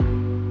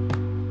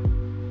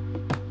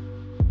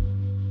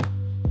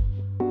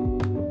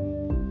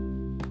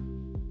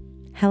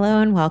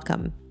Hello and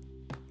welcome.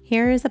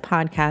 Here is a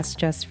podcast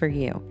just for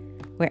you,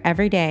 where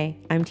every day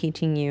I'm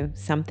teaching you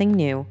something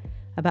new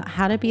about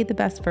how to be the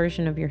best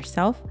version of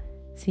yourself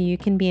so you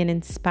can be an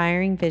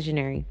inspiring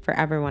visionary for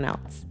everyone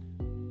else.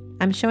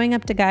 I'm showing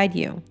up to guide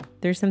you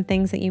through some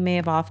things that you may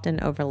have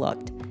often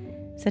overlooked,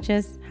 such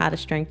as how to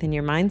strengthen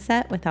your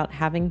mindset without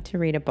having to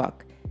read a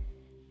book.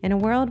 In a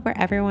world where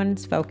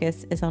everyone's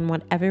focus is on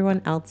what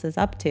everyone else is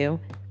up to,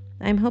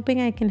 I'm hoping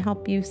I can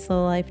help you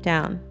slow life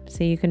down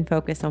so you can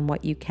focus on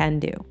what you can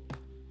do.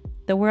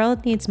 The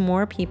world needs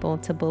more people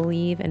to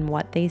believe in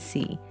what they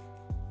see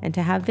and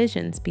to have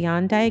visions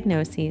beyond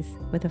diagnoses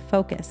with a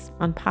focus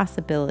on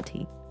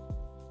possibility.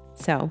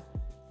 So,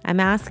 I'm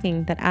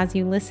asking that as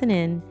you listen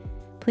in,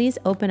 please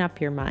open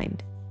up your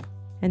mind.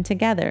 And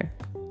together,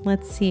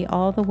 let's see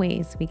all the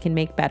ways we can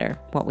make better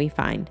what we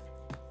find.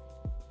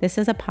 This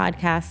is a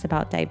podcast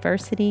about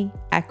diversity,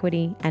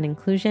 equity, and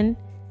inclusion.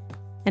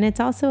 And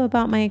it's also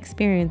about my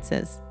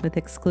experiences with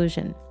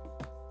exclusion.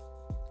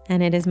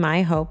 And it is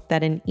my hope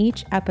that in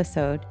each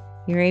episode,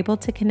 you're able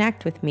to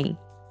connect with me.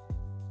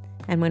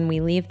 And when we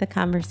leave the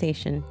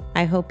conversation,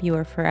 I hope you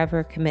are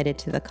forever committed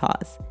to the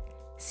cause.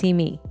 See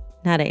me,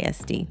 not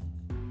ASD.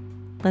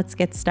 Let's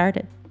get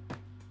started.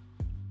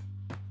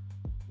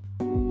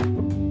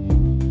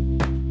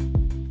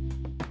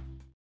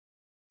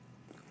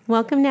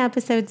 Welcome to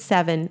episode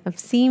 7 of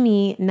See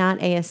Me, Not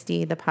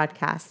ASD, the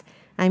podcast.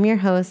 I'm your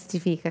host,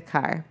 Devika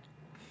Carr.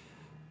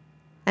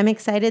 I'm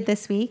excited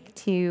this week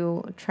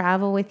to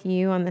travel with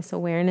you on this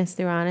awareness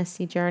through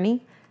honesty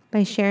journey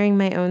by sharing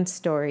my own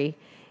story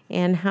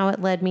and how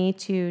it led me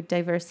to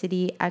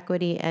diversity,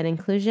 equity, and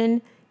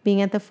inclusion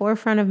being at the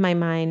forefront of my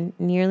mind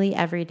nearly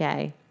every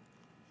day.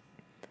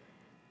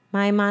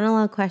 My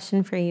monologue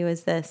question for you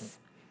is this: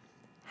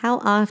 how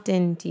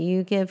often do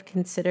you give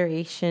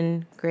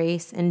consideration,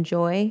 grace, and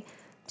joy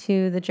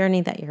to the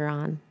journey that you're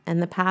on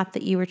and the path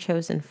that you were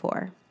chosen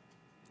for?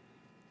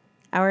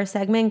 Our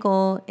segment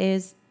goal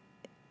is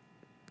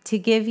to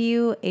give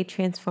you a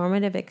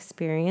transformative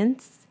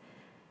experience,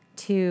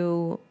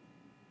 to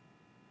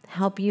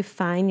help you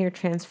find your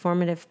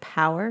transformative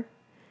power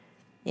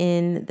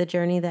in the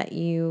journey that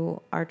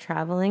you are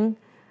traveling,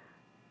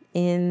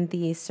 in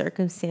the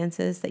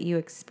circumstances that you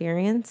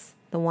experience,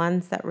 the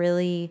ones that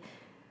really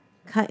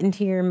cut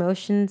into your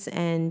emotions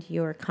and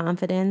your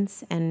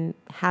confidence and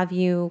have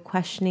you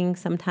questioning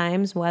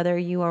sometimes whether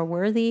you are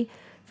worthy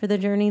for the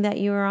journey that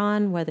you are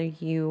on, whether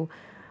you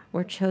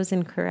were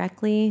chosen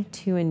correctly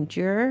to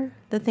endure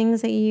the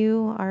things that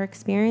you are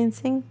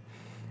experiencing.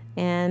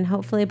 And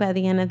hopefully by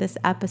the end of this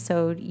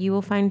episode, you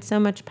will find so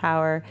much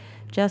power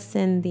just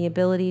in the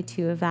ability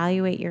to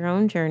evaluate your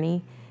own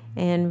journey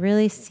and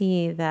really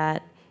see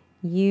that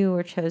you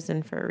were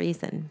chosen for a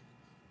reason.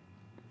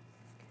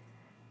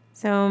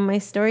 So my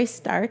story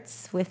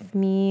starts with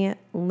me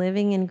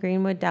living in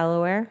Greenwood,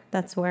 Delaware.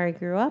 That's where I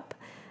grew up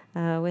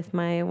with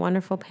my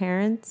wonderful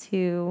parents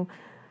who,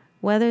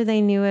 whether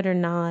they knew it or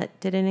not,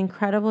 did an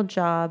incredible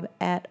job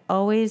at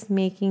always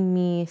making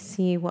me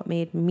see what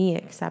made me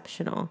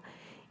exceptional.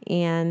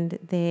 And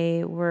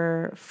they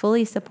were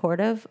fully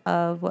supportive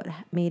of what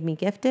made me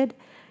gifted,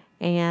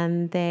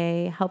 and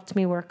they helped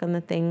me work on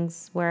the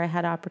things where I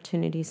had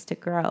opportunities to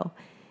grow.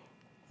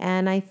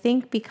 And I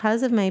think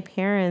because of my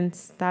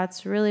parents,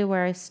 that's really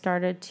where I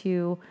started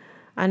to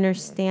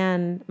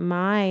understand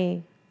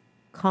my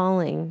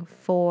calling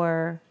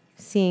for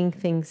seeing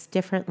things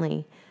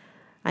differently.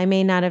 I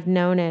may not have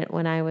known it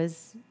when I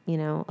was,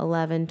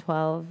 11,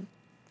 12,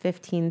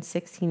 15,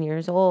 16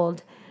 years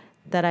old,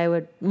 that I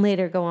would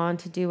later go on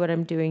to do what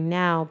I'm doing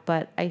now.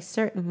 But I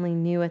certainly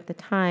knew at the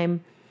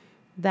time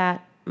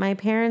that my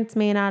parents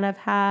may not have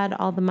had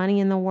all the money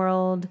in the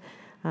world,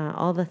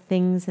 all the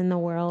things in the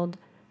world,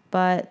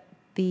 but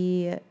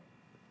the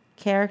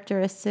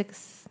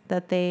characteristics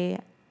that they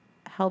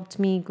helped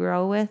me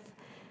grow with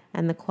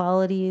and the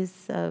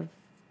qualities of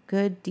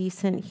good,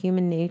 decent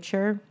human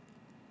nature,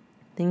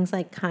 things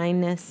like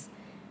kindness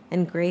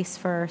and grace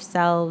for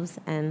ourselves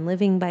and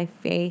living by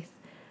faith,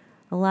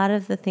 a lot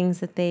of the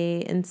things that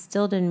they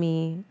instilled in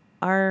me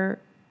are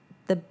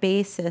the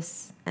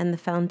basis and the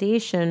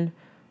foundation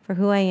for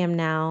who I am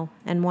now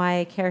and why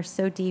I care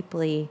so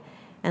deeply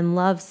and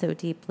love so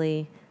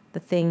deeply the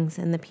things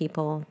and the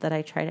people that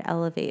I try to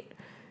elevate.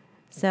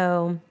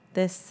 So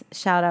this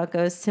shout out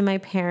goes to my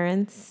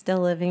parents still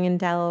living in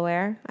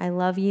Delaware. I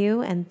love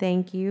you and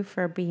thank you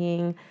for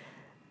being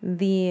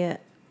the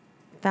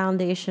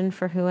foundation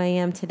for who I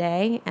am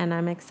today. And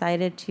I'm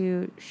excited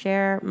to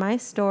share my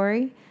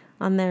story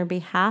on their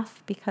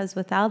behalf because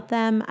without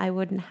them, I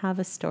wouldn't have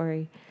a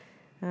story.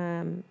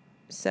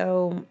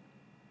 So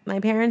my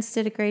parents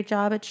did a great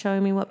job at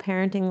showing me what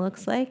parenting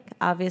looks like.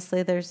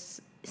 Obviously, there's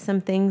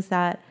some things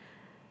that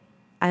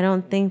I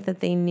don't think that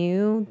they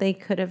knew they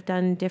could have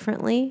done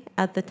differently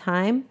at the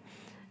time.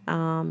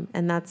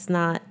 And that's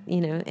not,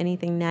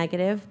 anything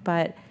negative.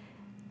 But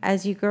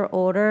as you grow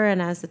older and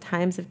as the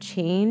times have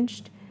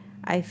changed,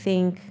 I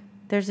think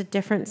there's a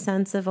different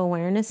sense of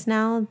awareness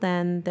now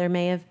than there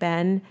may have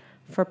been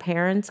for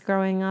parents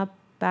growing up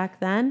back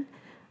then.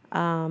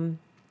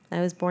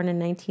 I was born in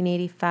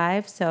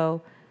 1985,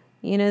 so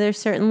there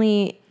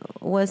certainly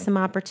was some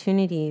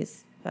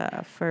opportunities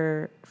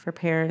for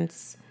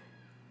parents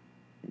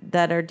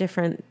that are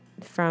different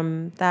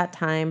from that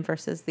time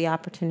versus the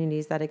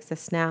opportunities that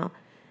exist now.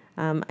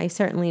 I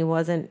certainly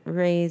wasn't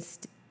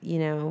raised,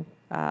 to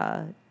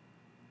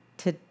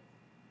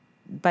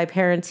by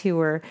parents who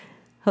were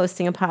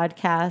hosting a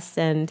podcast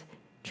and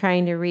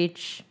trying to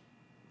reach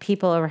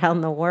people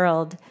around the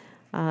world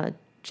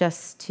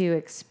just to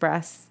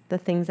express the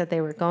things that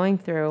they were going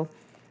through.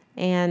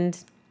 And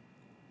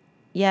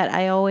yet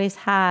I always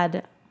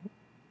had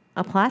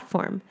a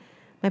platform.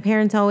 My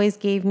parents always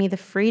gave me the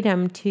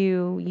freedom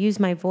to use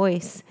my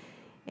voice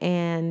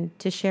and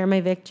to share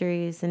my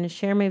victories and to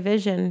share my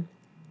vision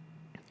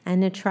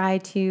and to try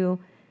to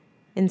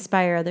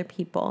inspire other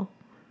people.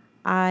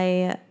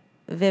 I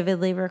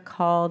vividly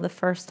recall the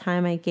first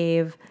time I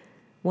gave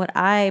what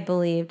I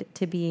believed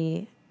to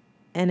be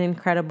an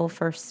incredible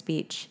first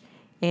speech.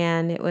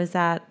 And it was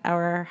at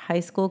our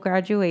high school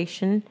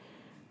graduation.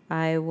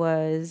 I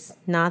was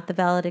not the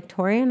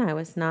valedictorian. I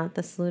was not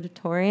the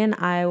salutatorian.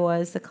 I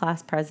was the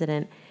class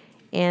president.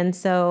 And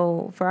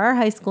so for our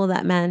high school,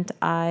 that meant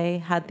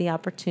I had the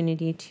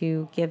opportunity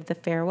to give the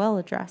farewell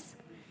address.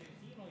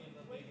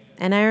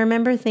 And I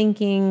remember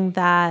thinking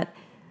that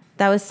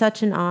that was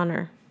such an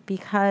honor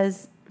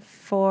because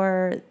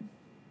for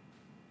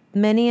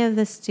many of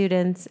the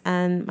students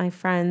and my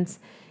friends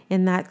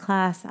in that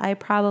class, I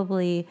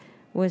probably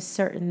was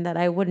certain that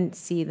I wouldn't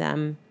see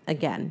them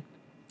again.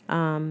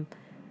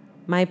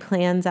 My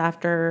plans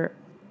after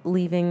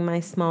leaving my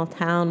small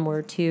town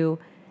were to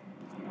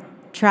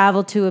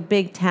travel to a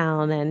big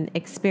town and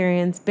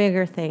experience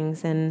bigger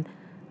things. And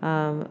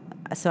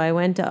so I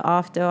went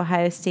off to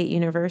Ohio State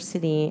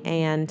University,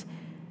 and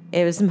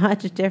it was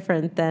much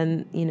different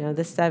than,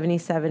 the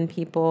 77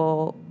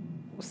 people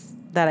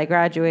that I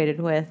graduated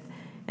with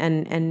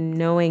and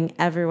knowing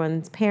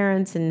everyone's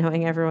parents and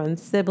knowing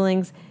everyone's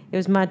siblings. It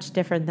was much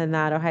different than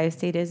that. Ohio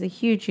State is a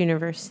huge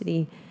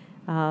university.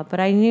 But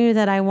I knew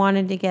that I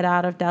wanted to get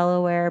out of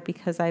Delaware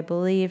because I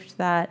believed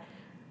that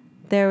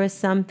there was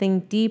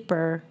something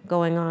deeper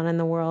going on in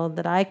the world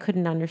that I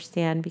couldn't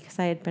understand because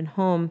I had been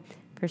home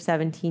for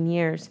 17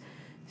 years.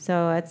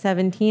 So at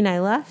 17, I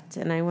left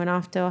and I went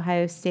off to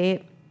Ohio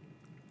State.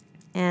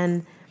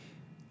 And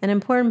an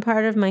important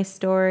part of my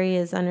story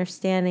is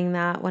understanding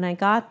that when I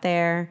got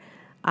there,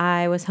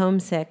 I was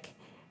homesick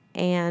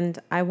and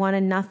I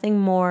wanted nothing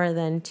more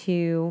than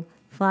to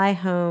fly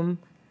home.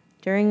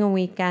 During a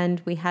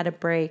weekend, we had a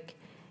break.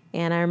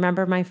 And I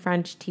remember my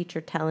French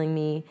teacher telling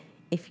me,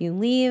 if you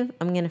leave,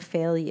 I'm going to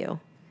fail you.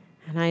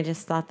 And I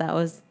just thought that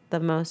was the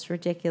most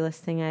ridiculous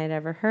thing I had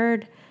ever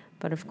heard.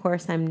 But of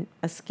course, I'm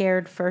a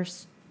scared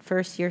first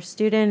year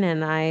student,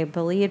 and I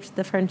believed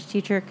the French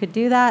teacher could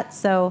do that.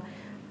 So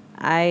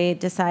I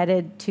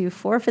decided to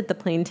forfeit the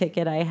plane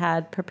ticket I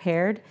had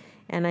prepared,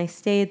 and I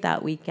stayed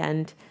that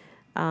weekend,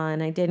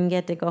 and I didn't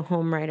get to go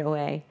home right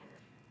away.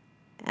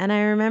 And I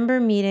remember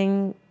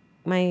meeting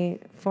my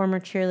former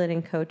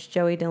cheerleading coach,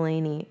 Joey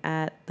Delaney,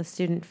 at the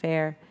student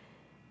fair,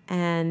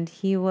 and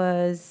he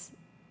was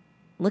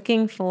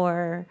looking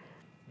for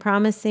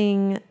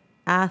promising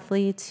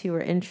athletes who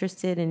were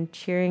interested in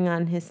cheering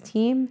on his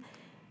team.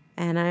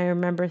 And I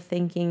remember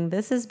thinking,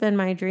 this has been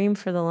my dream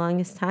for the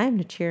longest time,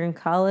 to cheer in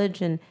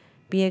college and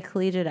be a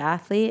collegiate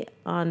athlete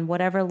on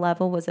whatever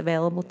level was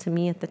available to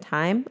me at the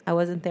time. I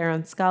wasn't there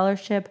on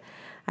scholarship.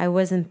 I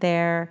wasn't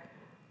there,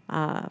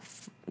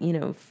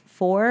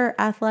 for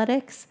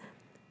athletics,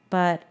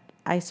 but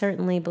I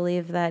certainly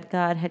believe that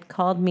God had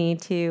called me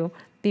to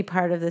be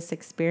part of this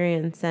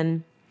experience.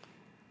 And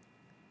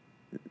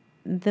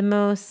the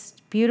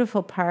most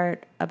beautiful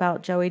part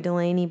about Joey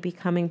Delaney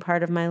becoming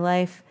part of my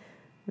life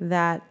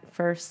that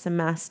first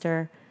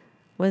semester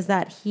was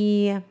that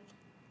he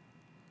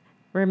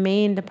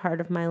remained a part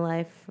of my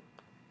life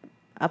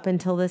up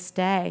until this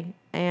day.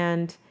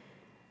 And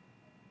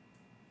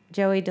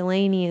Joey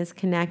Delaney is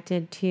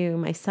connected to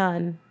my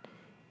son,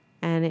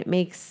 and it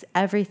makes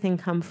everything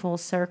come full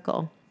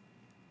circle.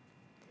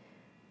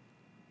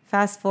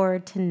 Fast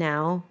forward to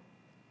now,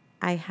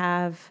 I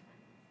have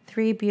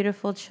 3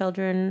 beautiful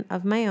children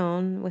of my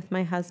own with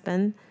my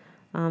husband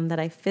that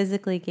I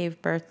physically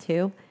gave birth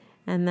to.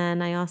 And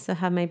then I also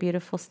have my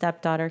beautiful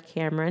stepdaughter,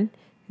 Cameron,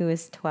 who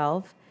is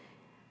 12.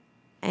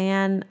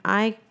 And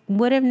I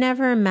would have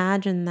never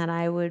imagined that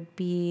I would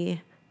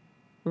be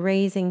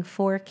raising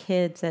 4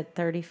 kids at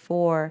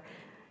 34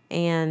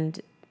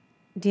 and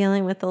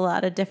dealing with a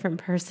lot of different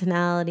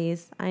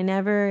personalities. I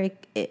never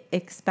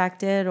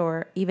expected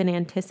or even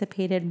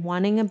anticipated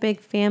wanting a big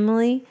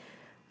family,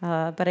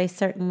 but I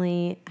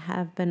certainly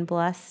have been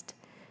blessed,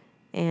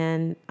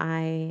 and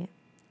I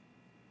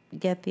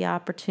get the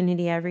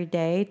opportunity every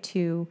day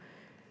to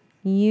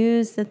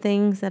use the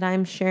things that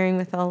I'm sharing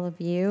with all of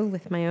you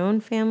with my own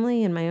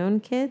family and my own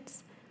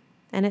kids,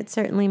 and it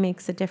certainly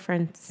makes a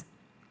difference.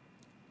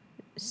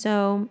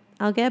 So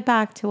I'll get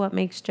back to what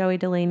makes Joey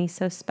Delaney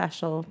so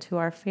special to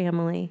our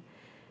family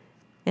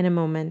in a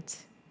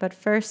moment. But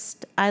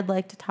first, I'd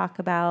like to talk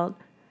about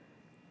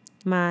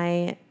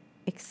my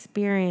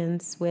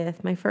experience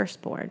with my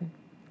firstborn.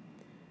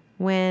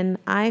 When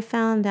I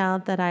found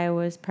out that I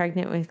was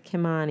pregnant with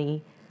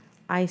Kimani,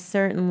 I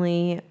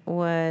certainly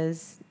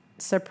was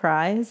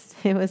surprised.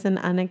 It was an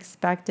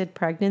unexpected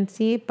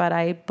pregnancy, but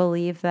I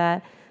believe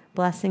that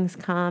blessings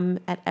come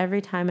at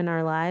every time in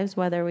our lives,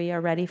 whether we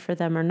are ready for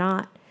them or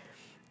not.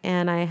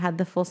 And I had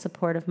the full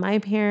support of my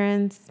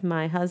parents,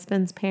 my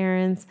husband's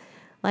parents.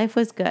 Life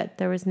was good.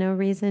 There was no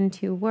reason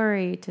to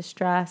worry, to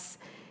stress.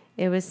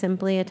 It was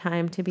simply a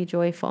time to be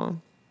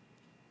joyful.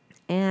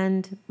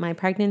 And my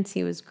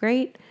pregnancy was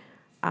great.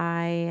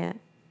 I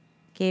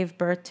gave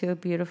birth to a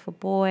beautiful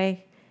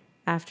boy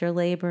after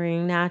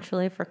laboring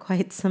naturally for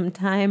quite some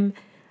time.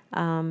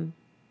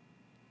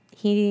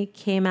 He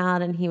came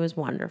out and he was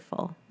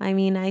wonderful. I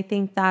mean, I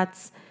think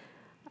that's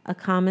a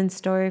common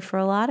story for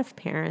a lot of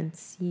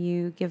parents.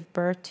 You give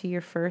birth to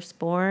your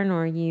firstborn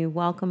or you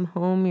welcome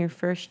home your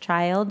first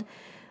child,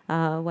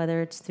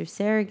 whether it's through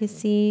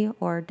surrogacy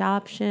or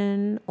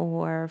adoption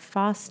or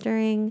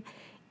fostering,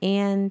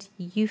 and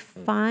you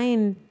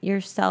find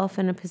yourself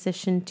in a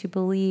position to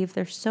believe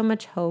there's so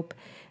much hope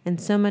and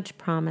so much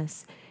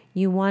promise.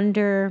 You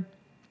wonder,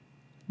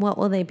 what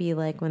will they be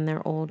like when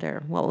they're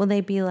older? What will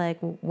they be like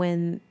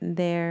when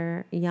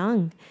they're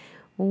young?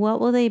 What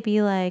will they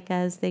be like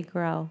as they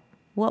grow?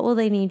 What will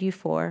they need you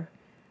for?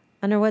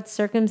 Under what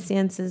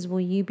circumstances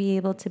will you be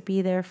able to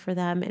be there for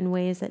them in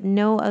ways that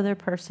no other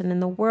person in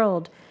the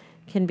world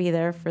can be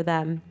there for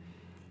them?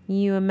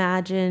 You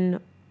imagine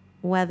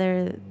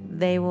whether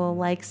they will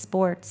like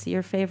sports,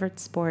 your favorite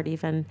sport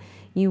even.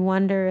 You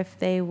wonder if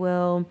they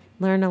will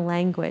learn a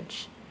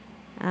language.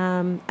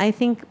 I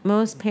think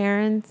most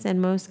parents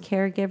and most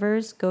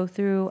caregivers go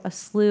through a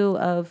slew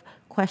of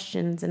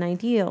questions and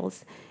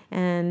ideals,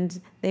 and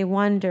they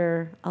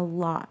wonder a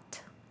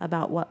lot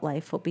about what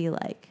life will be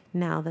like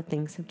now that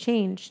things have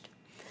changed.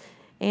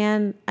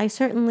 And I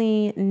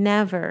certainly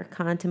never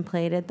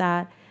contemplated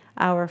that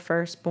our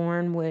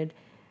firstborn would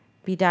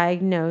be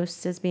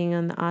diagnosed as being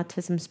on the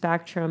autism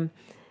spectrum.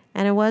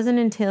 And it wasn't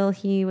until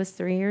he was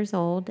 3 years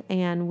old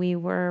and we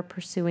were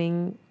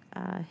pursuing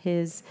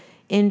his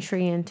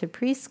entry into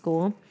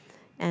preschool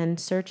and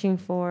searching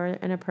for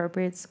an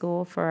appropriate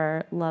school for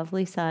our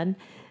lovely son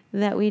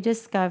that we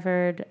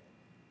discovered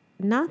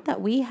not that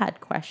we had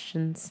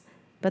questions,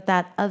 but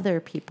that other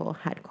people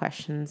had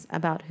questions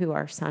about who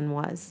our son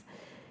was.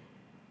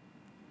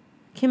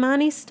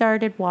 Kimani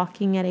started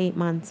walking at 8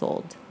 months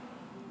old.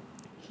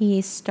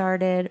 He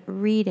started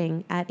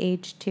reading at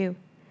age 2.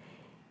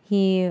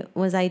 He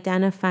was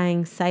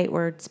identifying sight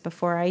words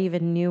before I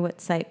even knew what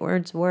sight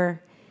words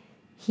were.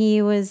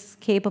 He was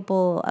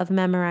capable of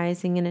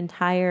memorizing an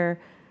entire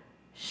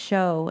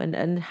show, an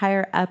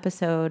entire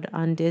episode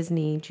on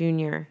Disney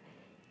Junior.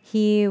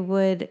 He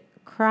would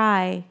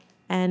cry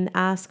and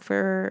ask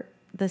for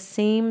the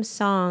same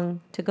song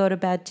to go to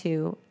bed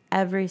to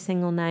every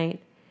single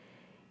night.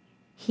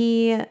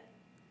 He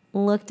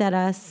looked at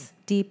us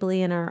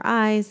deeply in our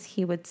eyes.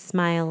 He would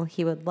smile.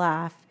 He would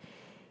laugh.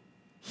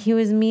 He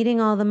was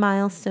meeting all the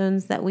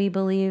milestones that we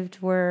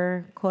believed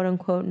were quote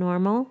unquote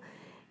normal.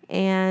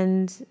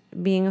 And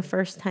being a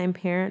first-time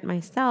parent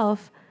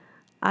myself,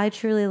 I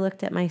truly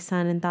looked at my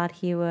son and thought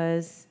he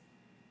was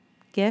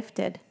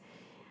gifted.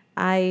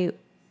 I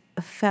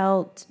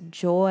felt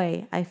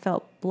joy. I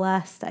felt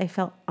blessed. I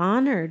felt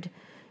honored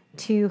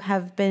to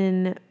have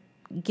been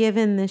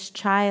given this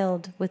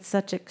child with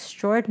such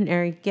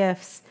extraordinary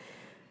gifts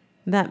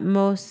that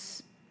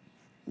most,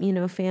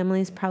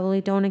 families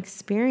probably don't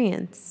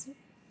experience.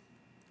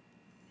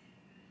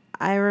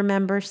 I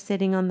remember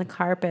sitting on the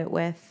carpet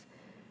with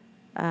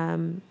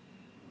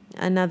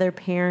another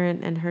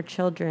parent and her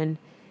children,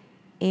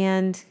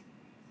 and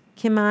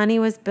Kimani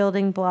was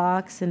building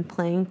blocks and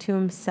playing to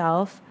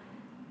himself.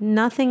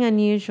 Nothing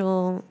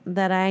unusual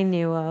that I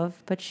knew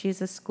of, but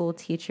she's a school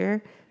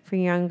teacher for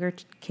younger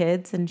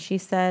kids, and she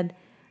said,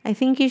 I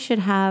think you should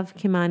have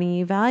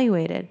Kimani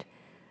evaluated.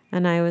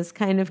 And I was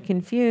kind of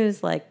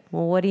confused, like,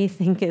 well, what do you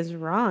think is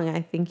wrong?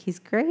 I think he's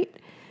great.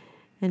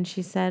 And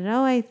she said,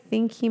 oh, I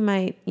think he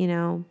might,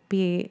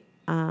 be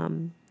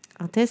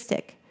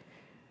autistic.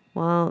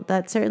 Well,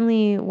 that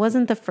certainly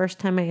wasn't the first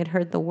time I had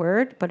heard the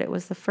word, but it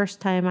was the first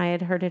time I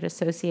had heard it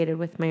associated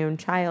with my own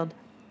child.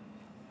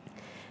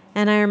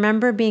 And I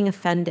remember being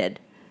offended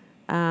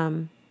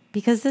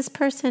because this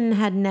person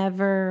had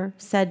never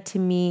said to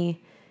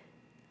me,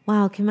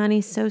 wow,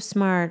 Kimani's so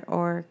smart,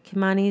 or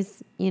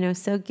Kimani's,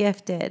 so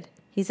gifted.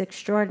 He's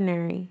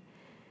extraordinary.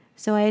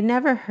 So I had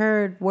never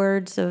heard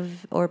words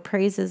of, or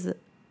praises,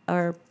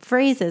 or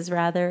phrases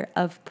rather,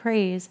 of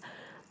praise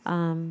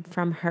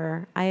from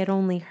her. I had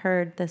only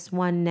heard this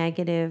one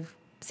negative,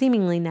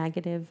 seemingly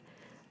negative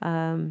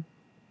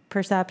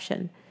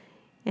perception.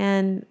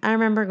 And I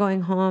remember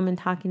going home and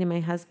talking to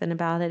my husband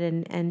about it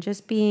and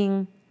just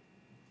being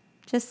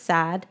just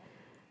sad.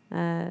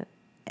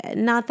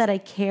 Not that I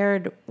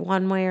cared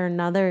one way or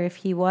another if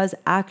he was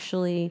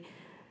actually,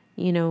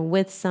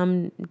 with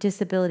some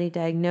disability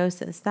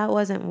diagnosis. That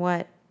wasn't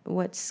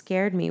what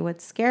scared me.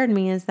 What scared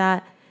me is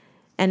that,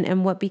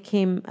 and what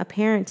became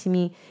apparent to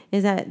me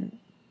is that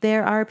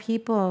there are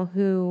people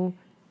who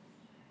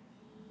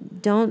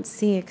don't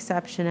see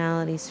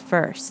exceptionalities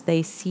first.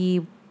 They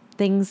see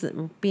things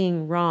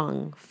being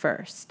wrong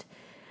first.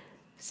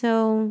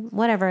 So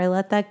whatever, I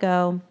let that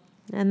go.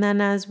 And then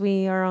as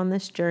we are on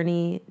this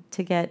journey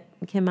to get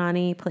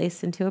Kimani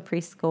placed into a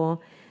preschool,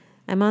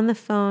 I'm on the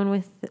phone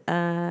with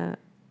a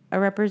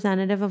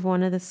representative of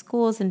one of the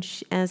schools. And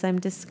as I'm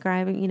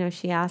describing,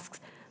 she asks,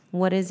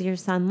 "What is your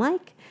son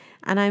like?"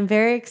 And I'm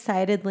very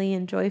excitedly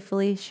and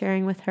joyfully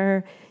sharing with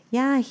her,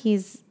 yeah,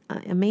 he's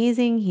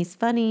amazing. He's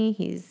funny.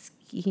 He's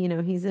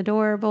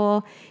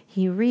adorable.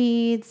 He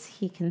reads.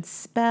 He can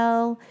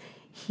spell.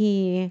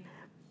 He,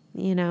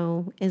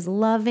 is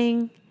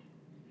loving.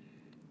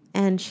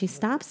 And she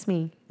stops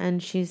me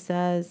and she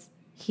says,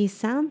 "He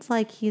sounds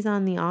like he's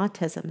on the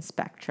autism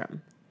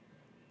spectrum."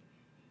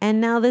 And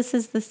now this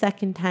is the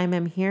second time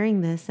I'm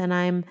hearing this, and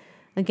I'm,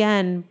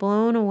 again,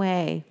 blown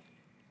away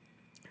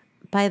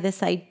by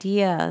this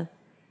idea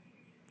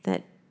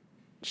that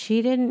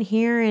she didn't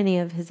hear any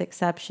of his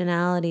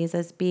exceptionalities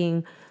as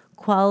being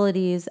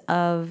qualities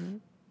of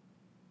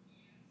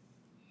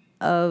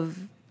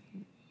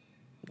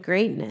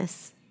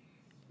greatness.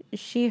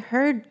 She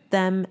heard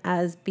them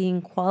as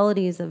being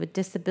qualities of a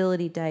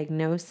disability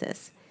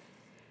diagnosis.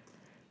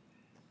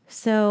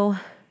 So,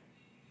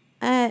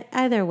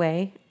 either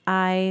way,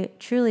 I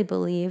truly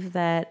believe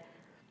that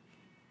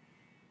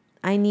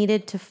I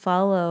needed to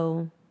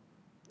follow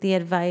the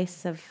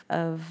advice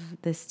of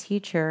this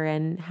teacher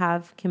and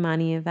have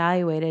Kimani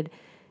evaluated,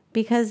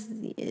 because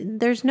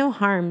there's no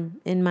harm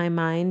in my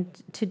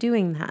mind to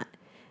doing that.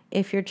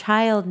 If your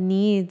child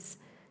needs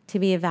to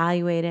be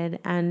evaluated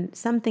and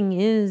something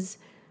is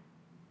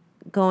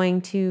going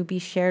to be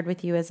shared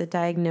with you as a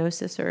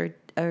diagnosis or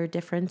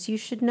difference, you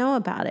should know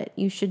about it.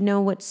 You should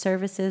know what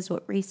services,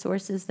 what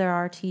resources there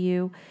are to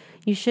you.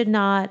 You should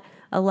not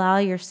allow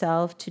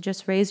yourself to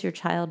just raise your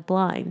child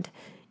blind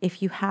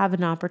if you have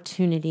an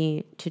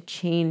opportunity to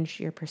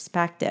change your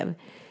perspective.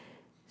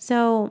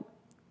 So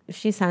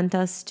she sent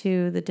us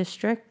to the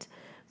district.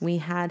 We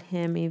had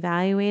him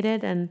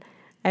evaluated, and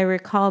I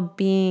recall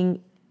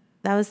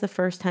that was the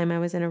first time I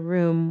was in a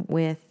room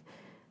with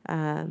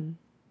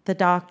the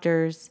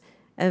doctors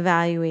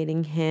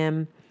evaluating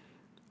him,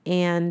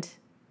 and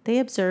they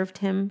observed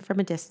him from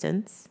a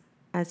distance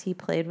as he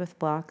played with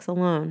blocks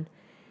alone.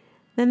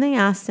 Then they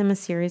asked him a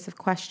series of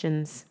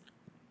questions,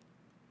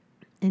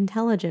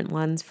 intelligent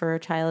ones for a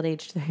child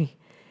age 3.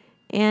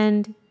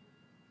 And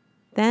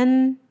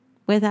then,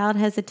 without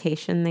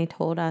hesitation, they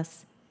told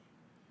us,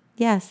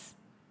 yes,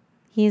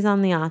 he's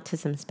on the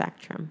autism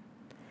spectrum.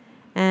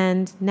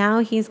 And now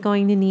he's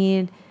going to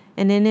need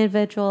an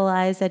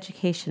individualized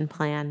education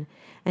plan.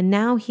 And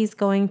now he's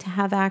going to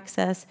have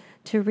access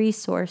to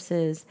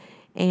resources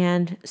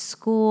and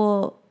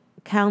school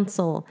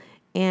counsel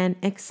and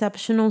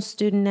exceptional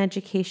student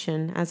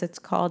education, as it's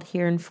called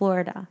here in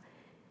Florida.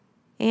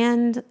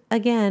 And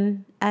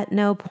again, at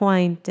no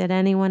point did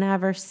anyone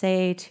ever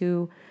say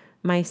to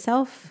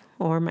myself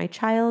or my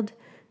child,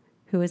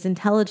 who is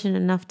intelligent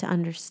enough to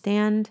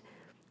understand,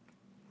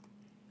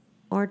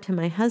 or to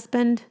my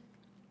husband,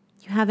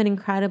 "You have an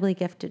incredibly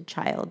gifted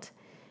child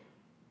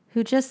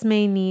who just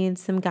may need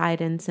some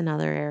guidance in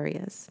other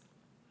areas."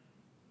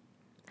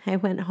 I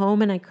went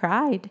home and I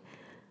cried.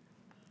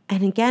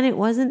 And again, it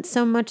wasn't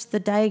so much the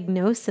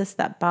diagnosis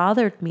that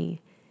bothered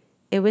me.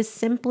 It was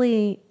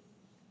simply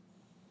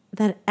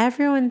that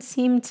everyone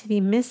seemed to be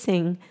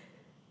missing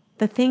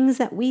the things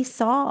that we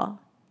saw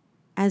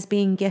as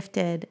being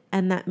gifted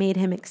and that made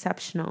him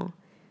exceptional.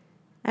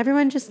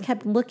 Everyone just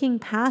kept looking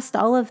past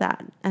all of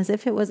that as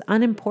if it was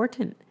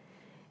unimportant.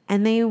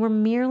 And they were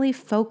merely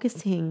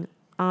focusing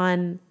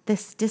on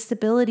this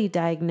disability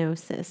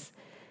diagnosis.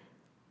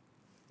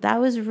 That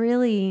was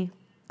really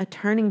a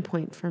turning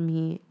point for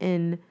me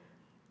in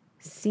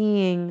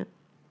seeing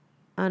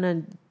on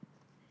a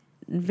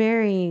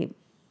very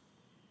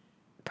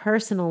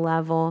personal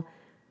level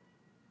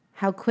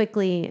how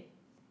quickly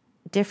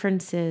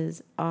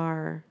differences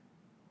are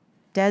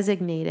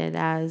designated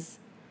as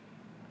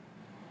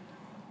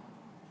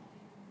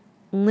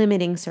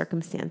limiting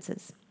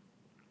circumstances.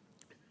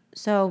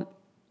 So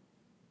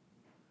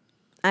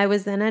I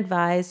was then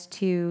advised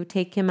to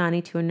take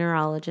Kimani to a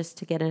neurologist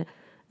to get an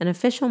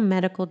official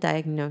medical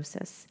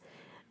diagnosis.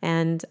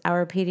 And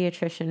our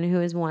pediatrician, who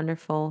is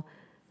wonderful,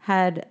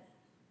 had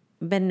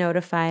been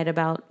notified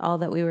about all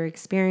that we were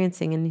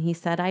experiencing. And he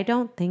said, "I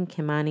don't think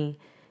Kimani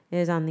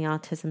is on the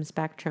autism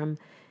spectrum.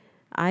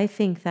 I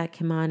think that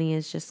Kimani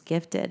is just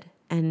gifted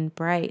and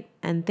bright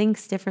and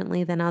thinks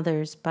differently than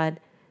others, but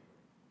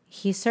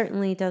he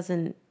certainly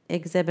doesn't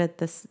exhibit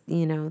this,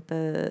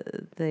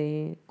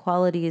 the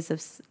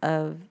qualities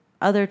of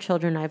other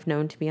children I've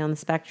known to be on the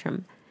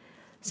spectrum."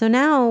 So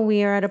now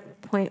we are at a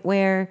point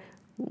where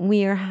we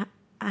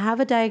have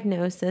a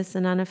diagnosis,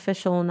 an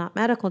unofficial, not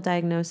medical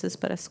diagnosis,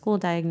 but a school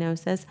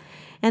diagnosis.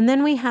 And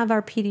then we have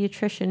our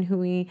pediatrician who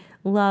we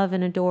love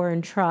and adore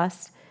and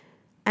trust.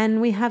 And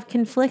we have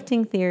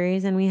conflicting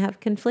theories and we have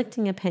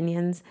conflicting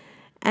opinions.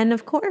 And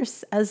of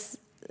course, as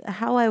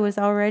how I was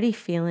already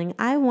feeling,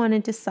 I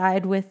wanted to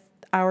side with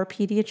our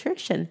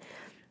pediatrician,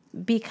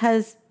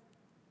 because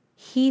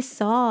he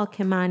saw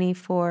Kimani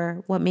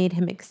for what made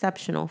him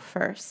exceptional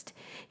first.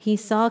 He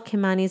saw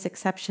Kimani's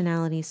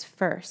exceptionalities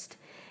first.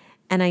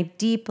 And I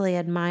deeply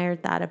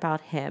admired that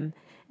about him.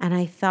 And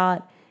I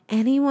thought,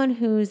 anyone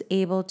who's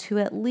able to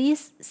at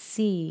least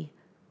see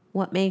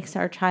what makes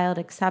our child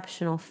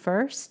exceptional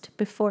first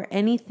before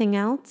anything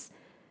else,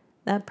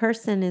 that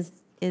person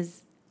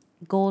is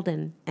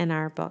golden in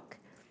our book.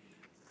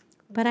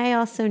 But I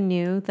also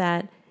knew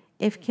that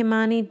if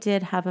Kimani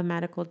did have a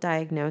medical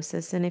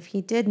diagnosis and if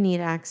he did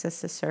need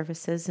access to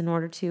services in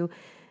order to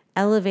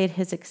elevate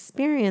his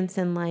experience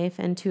in life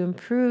and to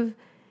improve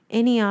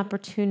any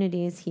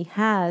opportunities he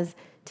has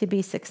to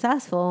be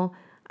successful,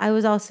 I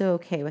was also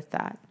okay with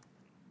that.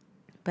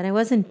 But I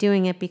wasn't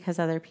doing it because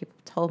other people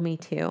told me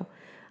to.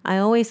 I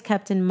always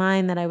kept in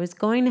mind that I was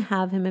going to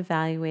have him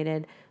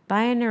evaluated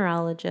by a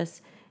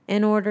neurologist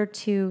in order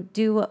to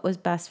do what was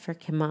best for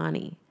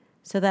Kimani,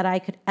 so that I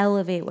could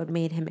elevate what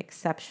made him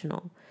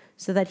exceptional,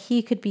 so that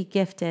he could be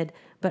gifted,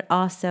 but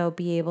also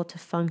be able to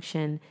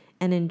function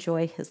and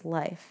enjoy his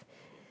life.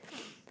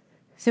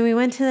 So we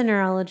went to the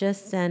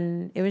neurologist,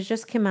 and it was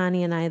just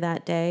Kimani and I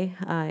that day.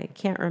 I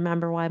can't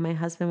remember why my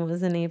husband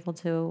wasn't able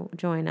to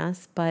join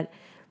us, but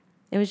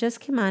it was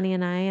just Kimani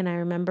and I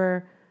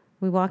remember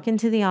we walk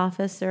into the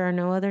office. There are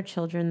no other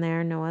children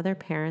there, no other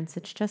parents.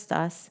 It's just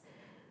us.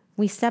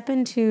 We step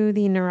into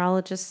the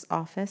neurologist's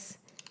office,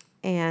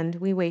 and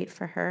we wait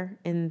for her.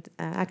 And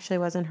actually, it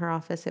wasn't her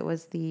office. It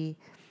was the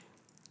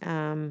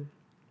the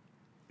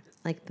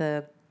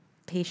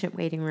patient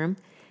waiting room.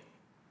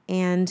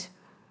 And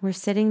we're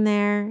sitting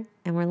there,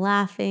 and we're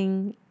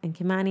laughing, and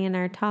Kimani and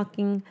I are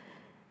talking.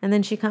 And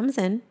then she comes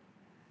in.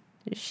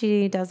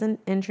 She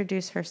doesn't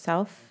introduce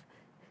herself.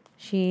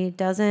 She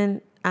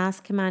doesn't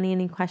ask Kimani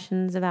any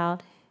questions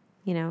about,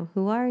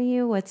 who are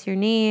you? What's your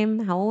name?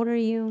 How old are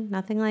you?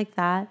 Nothing like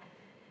that.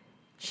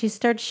 She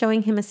starts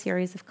showing him a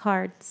series of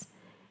cards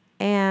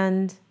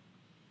and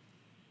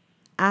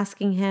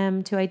asking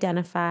him to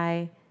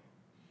identify,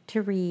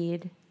 to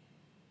read,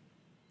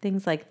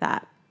 things like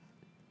that.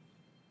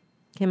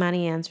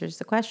 Kimani answers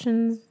the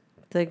questions.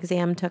 The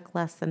exam took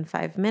less than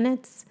 5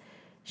 minutes.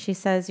 She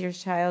says, your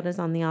child is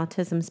on the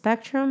autism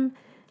spectrum.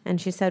 And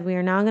she said, we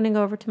are now going to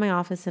go over to my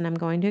office and I'm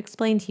going to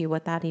explain to you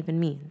what that even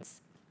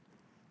means.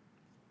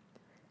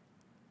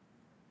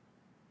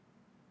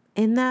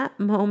 In that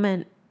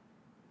moment,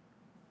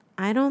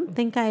 I don't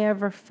think I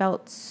ever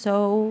felt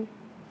so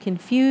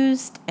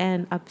confused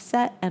and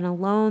upset and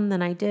alone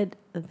than I did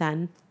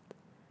then.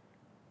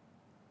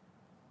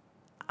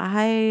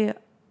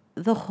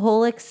 The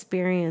whole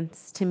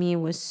experience to me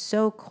was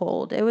so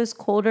cold. It was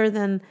colder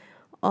than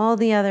all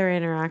the other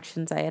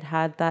interactions I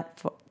had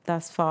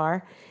thus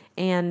far.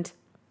 And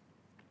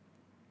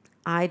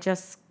I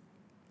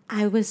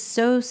was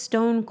so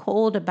stone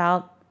cold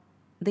about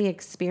the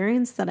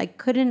experience that I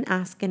couldn't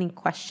ask any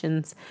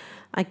questions.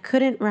 I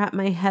couldn't wrap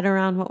my head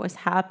around what was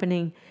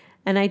happening.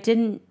 And I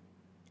didn't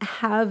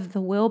have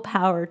the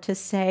willpower to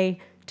say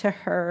to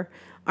her,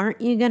 aren't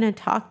you going to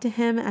talk to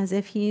him as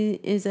if he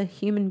is a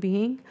human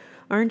being?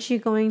 Aren't you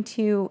going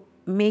to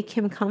make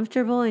him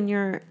comfortable in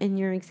your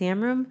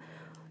exam room?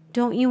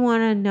 Don't you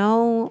want to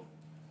know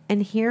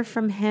and hear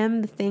from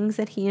him the things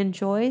that he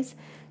enjoys?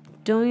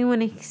 Don't you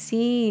want to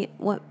see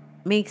what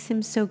makes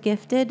him so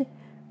gifted?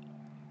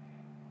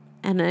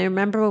 And I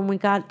remember when we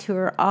got to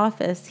her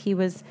office, he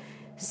was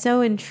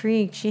so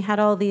intrigued. She had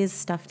all these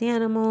stuffed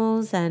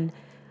animals and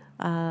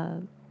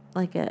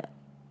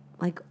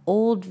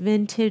old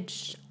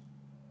vintage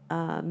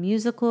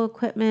musical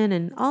equipment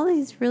and all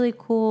these really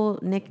cool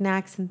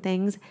knickknacks and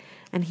things.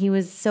 And he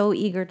was so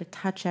eager to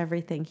touch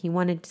everything. He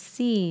wanted to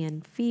see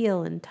and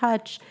feel and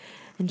touch.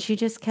 And she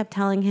just kept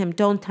telling him,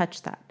 don't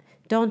touch that.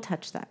 Don't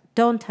touch that.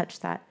 Don't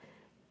touch that.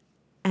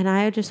 And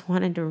I just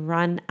wanted to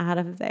run out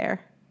of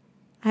there.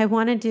 I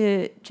wanted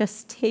to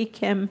just take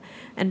him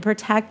and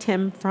protect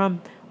him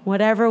from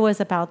whatever was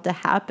about to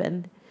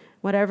happen,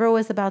 whatever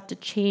was about to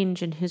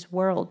change in his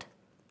world,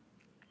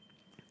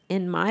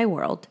 in my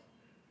world,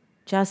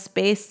 just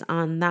based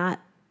on that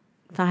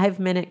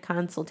 5-minute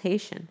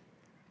consultation.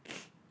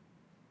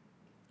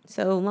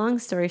 So long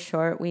story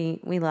short, we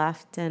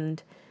left,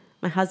 and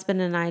my husband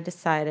and I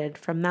decided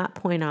from that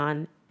point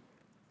on,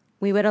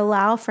 we would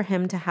allow for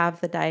him to have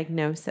the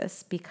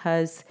diagnosis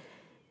because,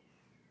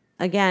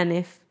 again,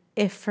 if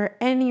for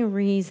any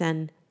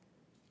reason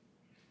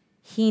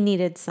he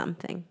needed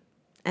something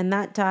and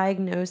that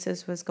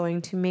diagnosis was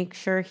going to make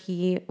sure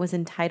he was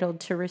entitled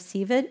to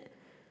receive it,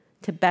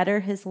 to better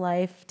his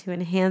life, to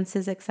enhance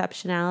his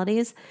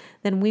exceptionalities,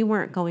 then we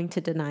weren't going to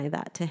deny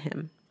that to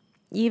him.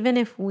 Even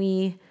if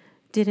we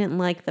didn't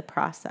like the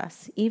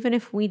process, even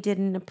if we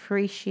didn't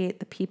appreciate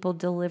the people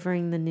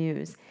delivering the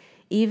news,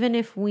 even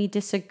if we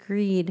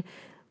disagreed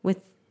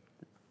with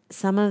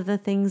some of the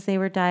things they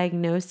were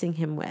diagnosing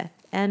him with.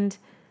 And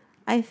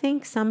I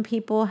think some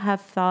people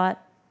have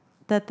thought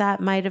that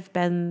might have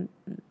been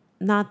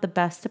not the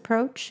best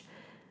approach.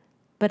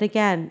 But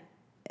again,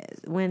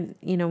 when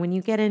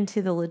you get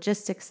into the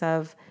logistics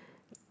of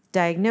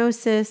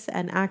diagnosis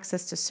and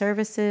access to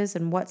services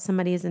and what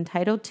somebody is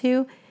entitled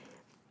to,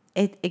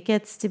 it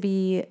gets to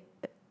be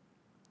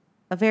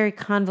a very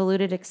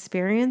convoluted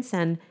experience.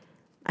 And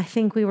I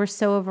think we were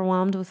so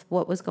overwhelmed with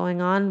what was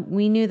going on.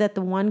 We knew that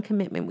the one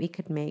commitment we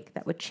could make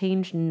that would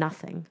change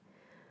nothing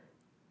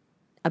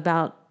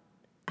about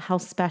how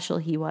special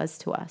he was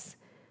to us,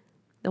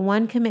 the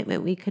one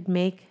commitment we could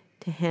make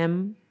to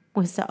him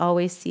was to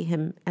always see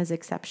him as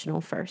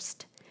exceptional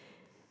first,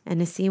 and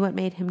to see what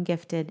made him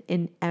gifted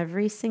in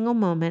every single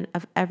moment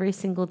of every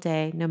single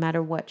day, no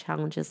matter what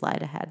challenges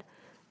lied ahead.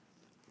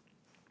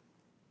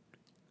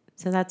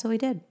 So that's what we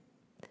did.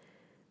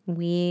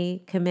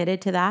 We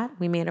committed to that.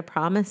 We made a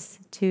promise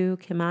to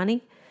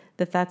Kimani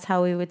that that's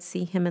how we would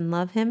see him and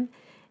love him.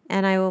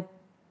 And I will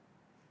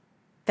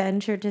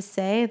venture to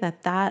say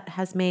that that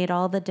has made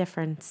all the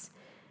difference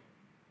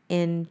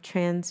in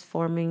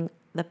transforming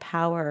the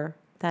power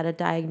that a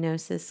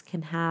diagnosis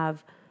can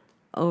have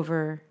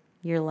over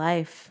your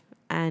life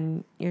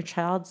and your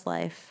child's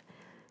life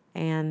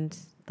and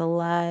the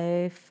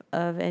life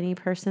of any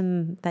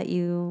person that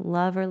you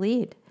love or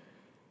lead.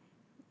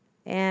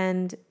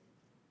 And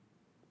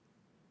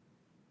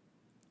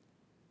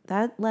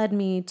that led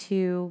me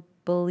to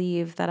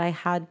believe that I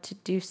had to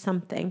do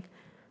something.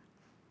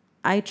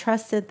 I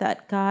trusted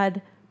that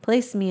God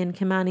placed me in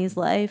Kimani's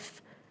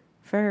life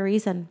for a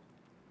reason.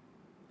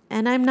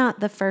 And I'm not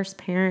the first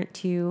parent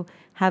to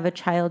have a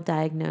child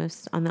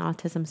diagnosed on the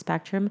autism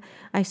spectrum.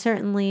 I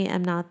certainly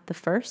am not the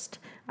first.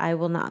 I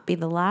will not be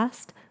the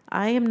last.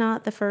 I am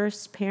not the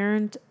first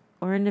parent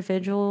or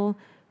individual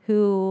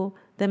who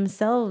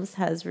themselves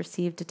has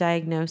received a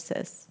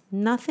diagnosis.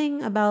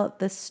 Nothing about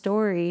this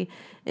story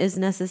is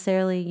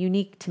necessarily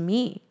unique to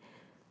me.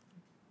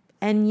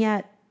 And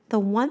yet, the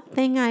one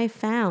thing I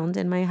found,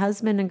 and my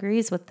husband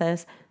agrees with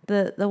this,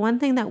 the one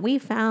thing that we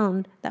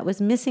found that was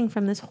missing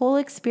from this whole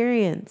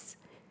experience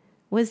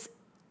was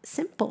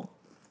simple.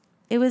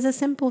 It was a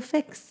simple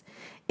fix.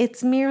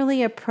 It's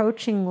merely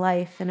approaching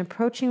life and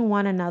approaching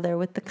one another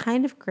with the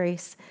kind of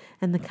grace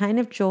and the kind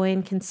of joy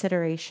and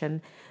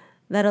consideration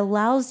that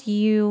allows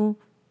you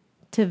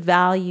to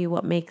value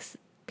what makes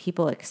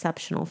people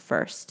exceptional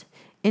first,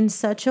 in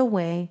such a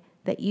way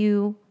that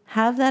you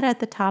have that at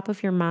the top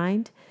of your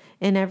mind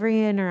in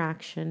every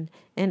interaction,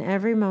 in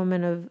every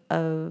moment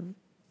of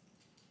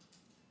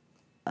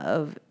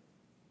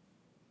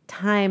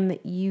time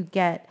that you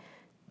get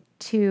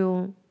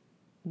to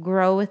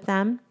grow with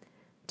them,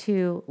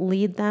 to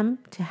lead them,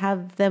 to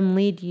have them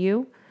lead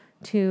you,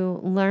 to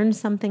learn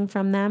something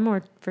from them,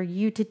 or for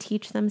you to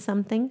teach them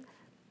something.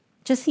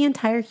 Just the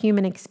entire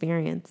human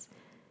experience.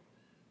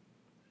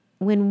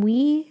 When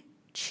we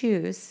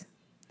choose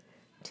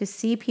to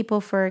see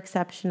people for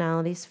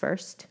exceptionalities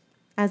first,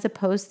 as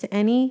opposed to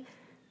any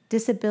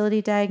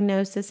disability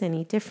diagnosis,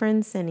 any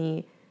difference,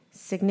 any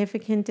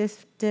significant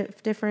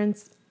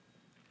difference,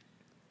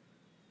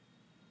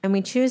 and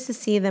we choose to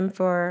see them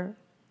for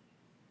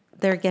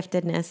their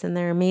giftedness and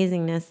their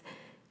amazingness,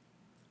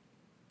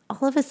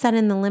 all of a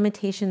sudden the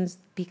limitations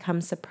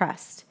become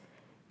suppressed.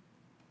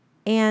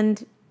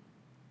 And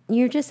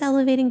you're just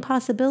elevating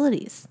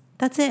possibilities.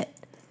 That's it.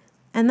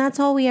 And that's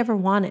all we ever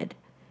wanted.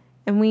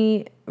 And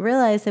we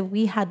realized that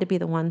we had to be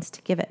the ones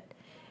to give it.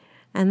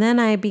 And then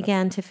I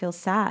began to feel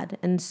sad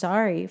and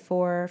sorry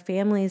for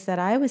families that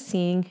I was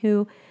seeing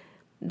who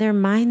their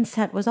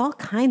mindset was all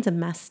kinds of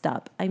messed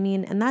up. I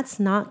mean, and that's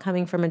not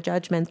coming from a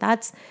judgment.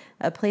 That's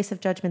a place of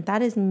judgment.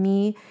 That is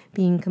me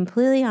being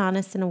completely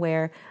honest and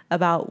aware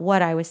about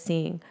what I was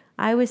seeing.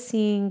 I was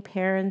seeing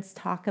parents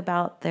talk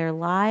about their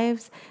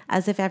lives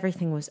as if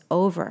everything was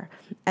over,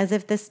 as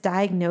if this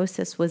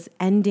diagnosis was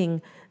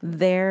ending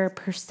their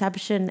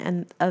perception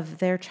and of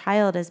their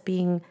child as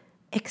being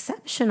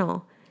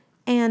exceptional.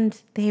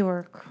 And they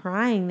were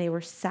crying, they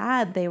were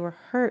sad, they were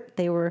hurt,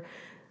 they were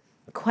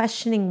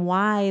questioning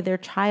why their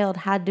child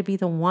had to be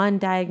the one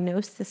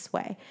diagnosed this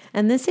way.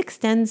 And this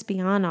extends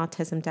beyond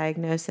autism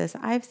diagnosis.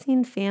 I've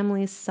seen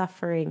families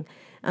suffering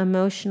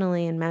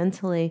emotionally and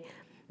mentally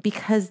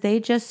because they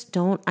just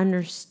don't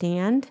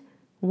understand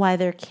why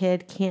their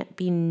kid can't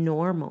be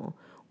normal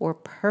or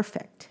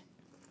perfect.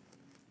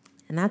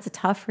 And that's a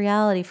tough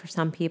reality for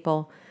some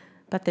people.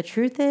 But the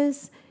truth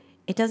is,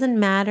 it doesn't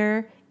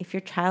matter if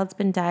your child's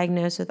been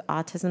diagnosed with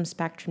autism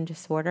spectrum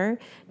disorder.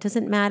 It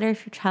doesn't matter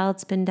if your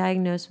child's been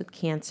diagnosed with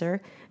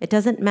cancer. It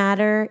doesn't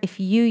matter if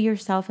you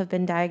yourself have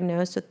been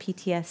diagnosed with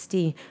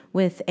PTSD,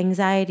 with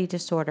anxiety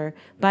disorder,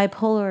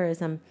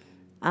 bipolarism.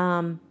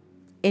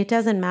 It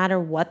doesn't matter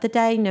what the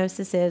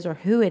diagnosis is or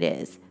who it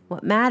is.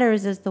 What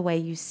matters is the way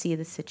you see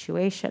the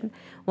situation.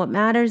 What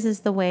matters is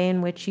the way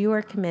in which you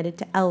are committed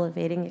to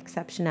elevating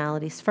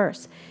exceptionalities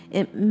first.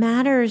 It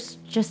matters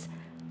just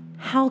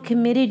how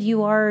committed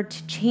you are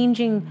to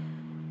changing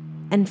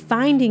and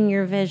finding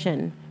your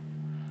vision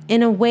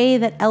in a way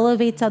that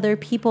elevates other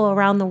people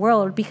around the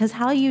world, because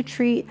how you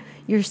treat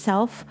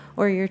yourself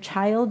or your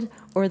child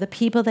or the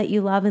people that you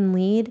love and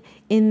lead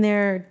in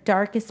their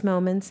darkest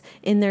moments,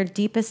 in their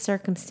deepest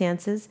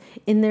circumstances,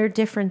 in their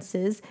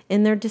differences,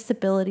 in their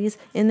disabilities,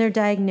 in their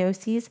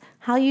diagnoses,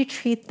 how you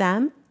treat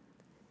them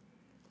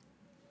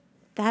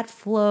that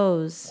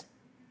flows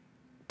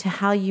to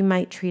how you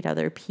might treat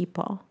other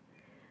people.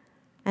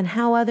 And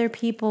how other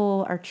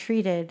people are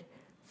treated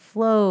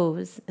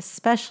flows,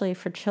 especially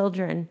for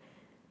children,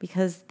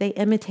 because they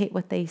imitate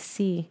what they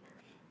see.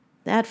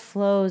 That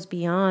flows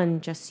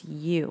beyond just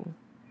you.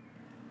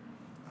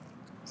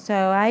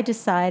 So I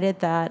decided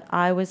that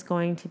I was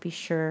going to be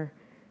sure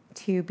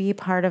to be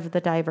part of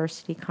the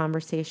diversity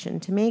conversation,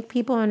 to make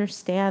people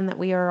understand that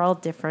we are all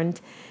different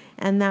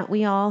and that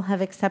we all have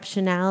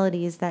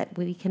exceptionalities that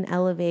we can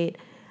elevate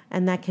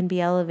and that can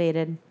be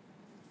elevated.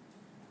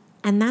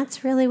 And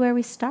that's really where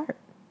we start.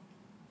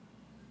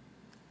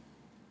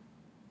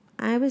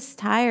 I was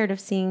tired of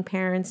seeing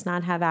parents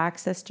not have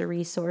access to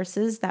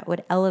resources that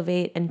would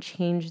elevate and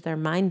change their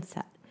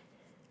mindset.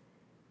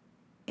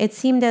 It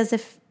seemed as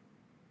if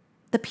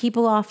the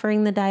people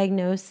offering the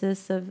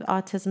diagnosis of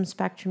autism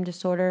spectrum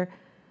disorder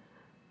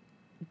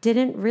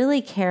didn't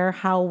really care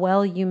how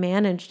well you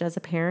managed as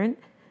a parent.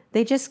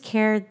 They just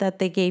cared that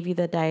they gave you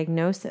the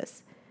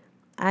diagnosis.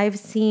 I've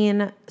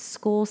seen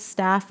school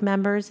staff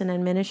members and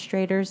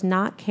administrators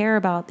not care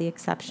about the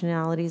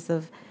exceptionalities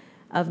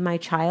of my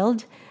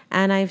child,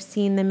 and I've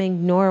seen them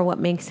ignore what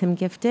makes him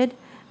gifted,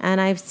 and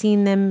I've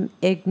seen them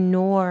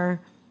ignore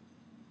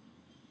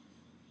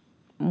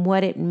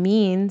what it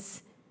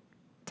means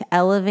to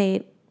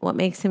elevate what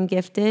makes him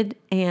gifted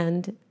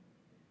and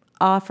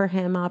offer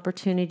him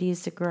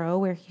opportunities to grow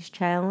where he's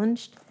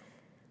challenged.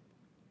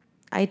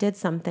 I did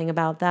something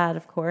about that,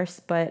 of course,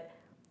 but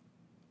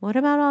what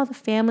about all the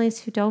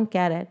families who don't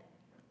get it,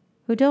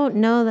 who don't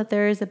know that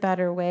there is a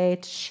better way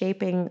to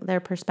shaping their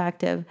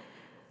perspective,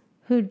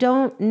 who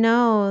don't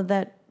know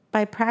that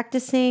by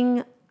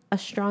practicing a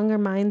stronger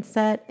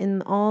mindset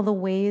in all the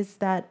ways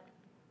that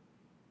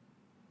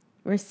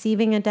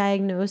receiving a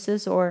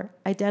diagnosis or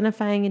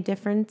identifying a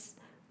difference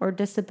or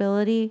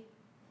disability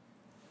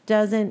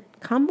doesn't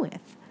come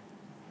with.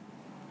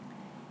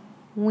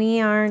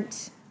 We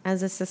aren't,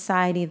 as a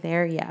society,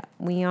 there yet.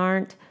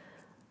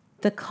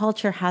 The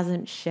culture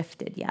hasn't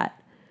shifted yet.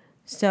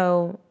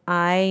 So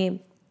I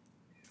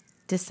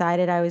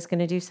decided I was going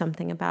to do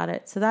something about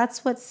it. So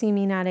that's what See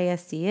Me Not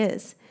ASD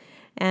is.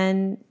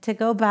 And to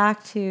go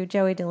back to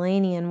Joey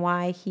Delaney and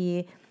why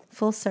he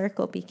full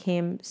circle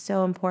became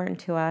so important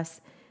to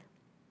us,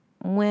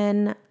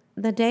 when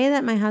the day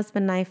that my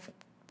husband and I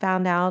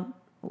found out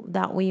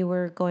that we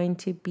were going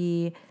to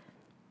be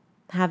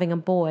having a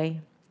boy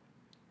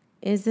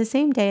is the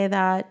same day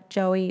that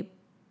Joey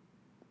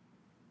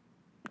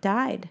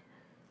died.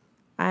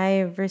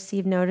 I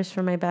received notice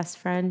from my best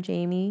friend,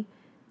 Jamie.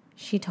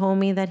 She told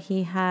me that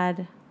he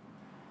had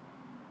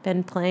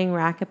been playing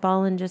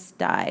racquetball and just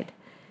died.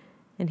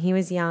 And he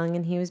was young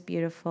and he was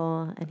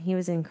beautiful and he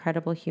was an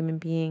incredible human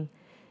being.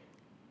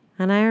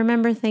 And I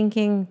remember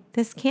thinking,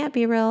 this can't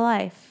be real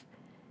life,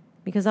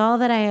 because all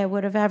that I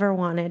would have ever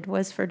wanted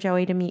was for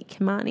Joey to meet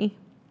Kimani.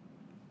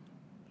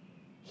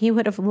 He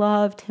would have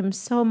loved him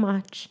so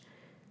much.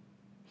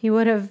 He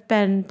would have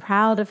been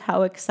proud of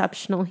how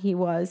exceptional he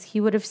was.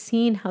 He would have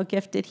seen how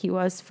gifted he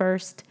was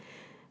first.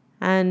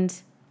 And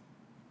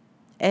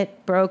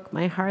it broke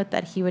my heart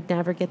that he would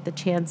never get the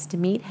chance to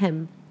meet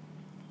him.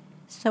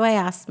 So I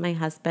asked my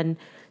husband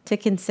to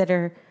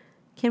consider,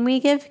 can we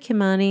give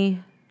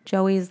Kimani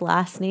Joey's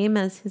last name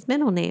as his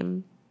middle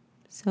name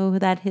so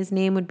that his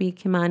name would be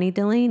Kimani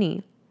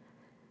Delaney?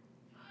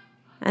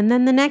 And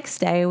then the next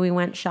day we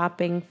went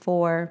shopping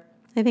for,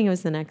 I think it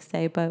was the next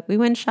day, but we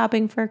went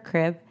shopping for a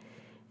crib.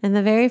 And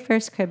the very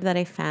first crib that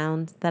I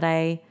found that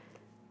I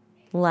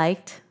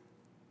liked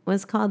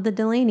was called the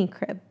Delaney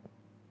crib.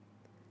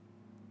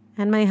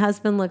 And my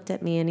husband looked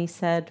at me and he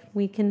said,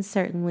 we can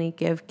certainly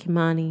give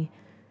Kimani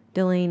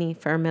Delaney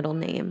for a middle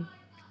name.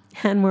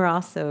 And we're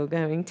also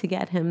going to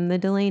get him the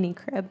Delaney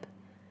crib.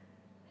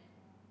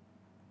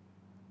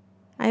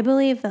 I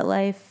believe that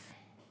life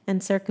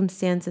and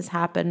circumstances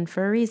happen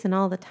for a reason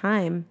all the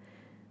time,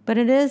 but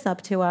it is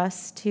up to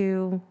us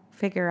to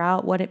figure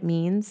out what it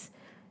means,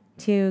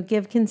 to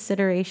give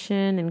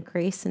consideration and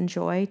grace and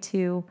joy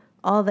to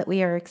all that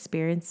we are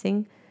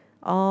experiencing,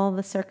 all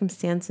the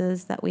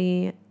circumstances that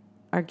we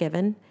are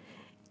given,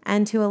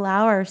 and to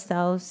allow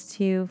ourselves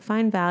to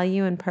find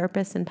value and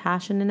purpose and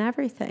passion in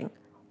everything.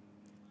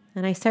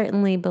 And I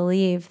certainly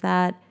believe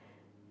that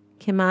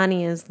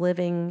Kimani is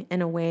living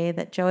in a way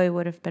that Joey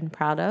would have been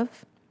proud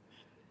of.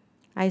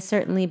 I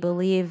certainly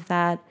believe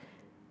that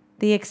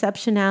the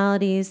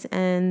exceptionalities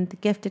and the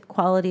gifted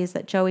qualities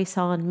that Joey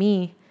saw in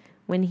me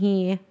when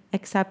he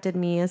accepted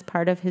me as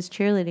part of his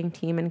cheerleading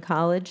team in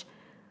college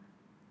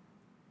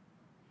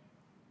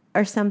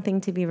are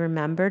something to be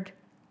remembered.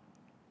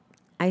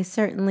 I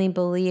certainly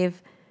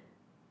believe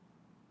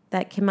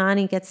that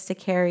Kimani gets to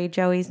carry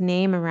Joey's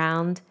name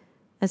around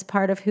as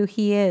part of who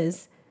he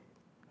is,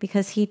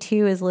 because he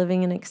too is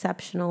living an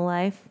exceptional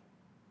life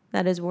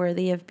that is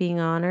worthy of being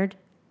honored.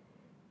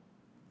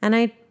 And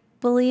I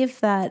believe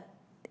that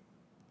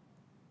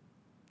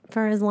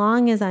for as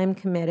long as I'm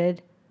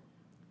committed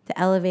to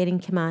elevating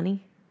Kimani,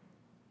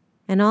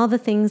 and all the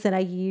things that I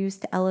use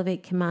to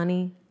elevate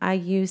Kimani, I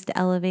use to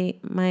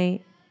elevate my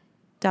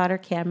daughter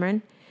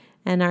Cameron,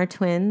 and our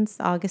twins,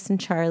 August and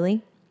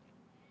Charlie,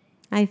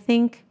 I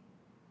think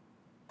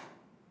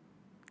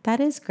that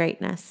is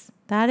greatness.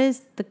 That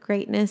is the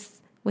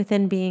greatness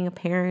within being a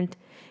parent.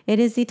 It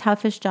is the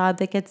toughest job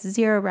that gets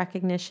zero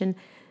recognition,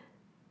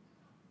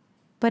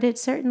 but it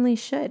certainly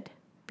should,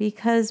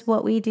 because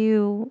what we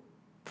do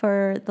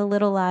for the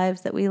little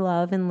lives that we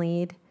love and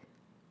lead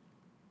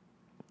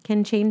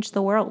can change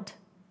the world.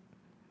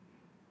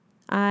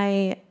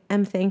 I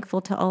am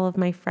thankful to all of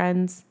my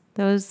friends,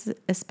 those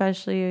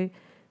especially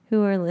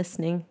who are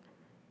listening.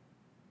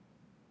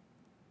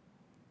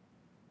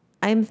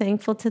 I'm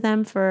thankful to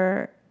them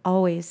for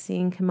always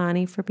seeing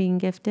Kimani for being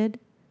gifted,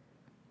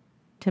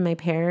 to my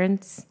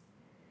parents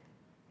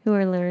who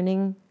are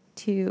learning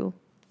to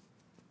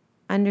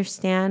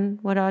understand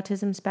what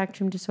autism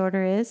spectrum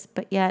disorder is,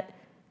 but yet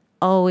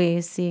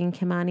always seeing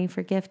Kimani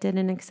for gifted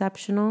and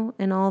exceptional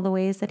in all the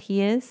ways that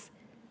he is,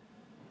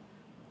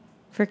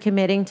 for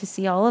committing to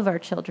see all of our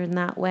children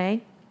that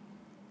way,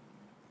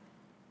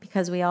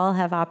 because we all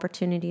have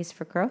opportunities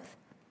for growth.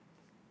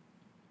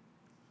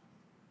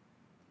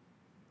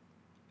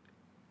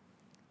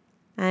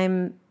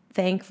 I'm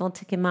thankful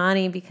to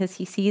Kimani because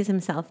he sees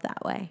himself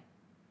that way.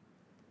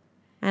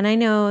 And I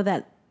know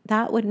that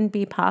that wouldn't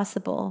be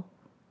possible.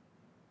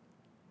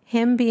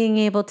 Him being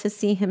able to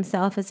see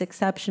himself as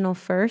exceptional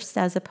first,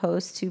 as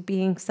opposed to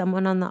being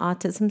someone on the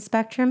autism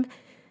spectrum,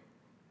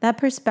 that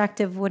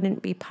perspective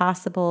wouldn't be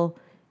possible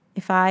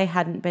if I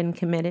hadn't been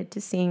committed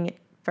to seeing it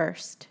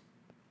first.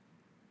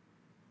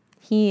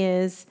 He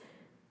is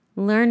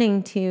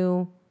learning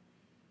to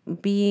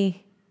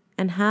be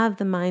and have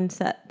the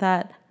mindset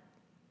that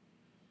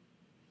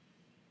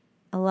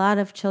a lot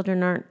of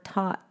children aren't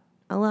taught.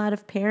 A lot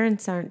of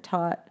parents aren't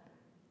taught.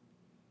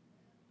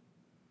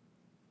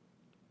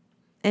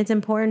 It's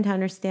important to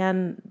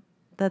understand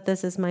that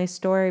this is my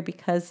story,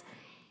 because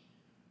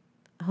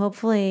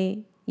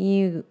hopefully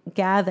you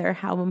gather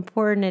how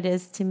important it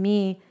is to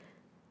me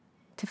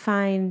to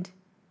find,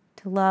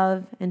 to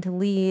love, and to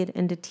lead,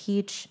 and to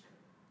teach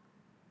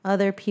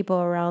other people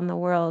around the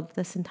world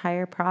this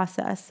entire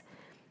process.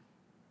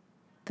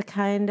 The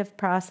kind of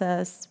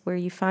process where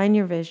you find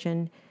your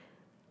vision,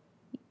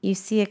 you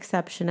see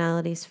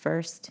exceptionalities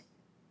first,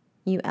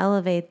 you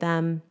elevate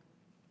them,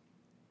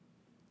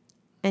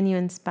 and you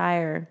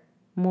inspire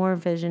more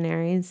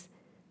visionaries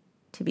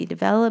to be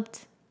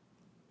developed,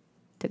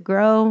 to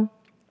grow,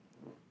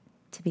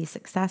 to be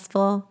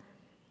successful,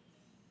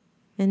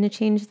 and to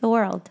change the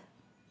world.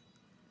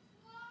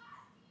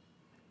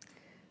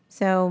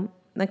 So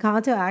the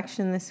call to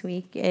action this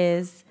week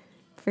is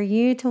for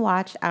you to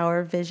watch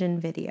our vision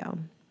video.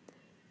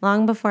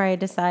 Long before I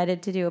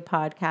decided to do a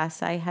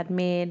podcast, I had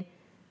made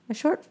a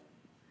short,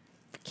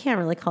 can't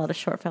really call it a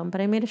short film,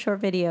 but I made a short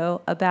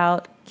video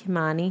about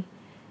Kimani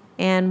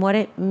and what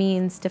it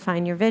means to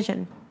find your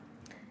vision.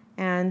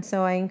 And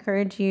so I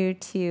encourage you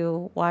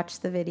to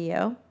watch the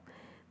video.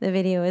 The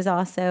video is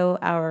also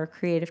our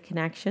creative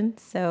connection,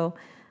 so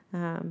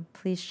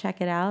please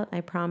check it out.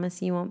 I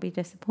promise you won't be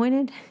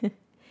disappointed.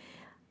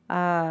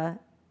 I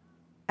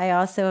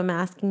also am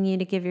asking you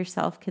to give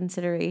yourself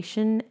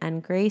consideration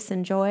and grace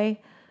and joy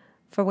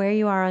for where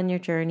you are on your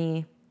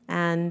journey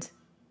and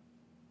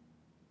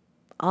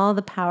all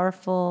the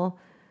powerful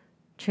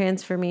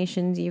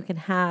transformations you can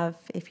have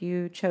if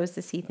you chose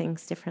to see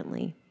things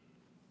differently.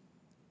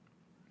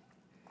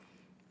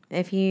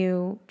 If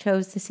you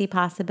chose to see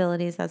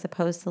possibilities as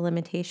opposed to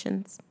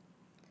limitations.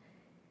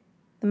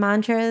 The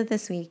mantra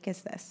this week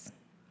is this: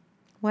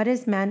 what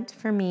is meant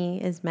for me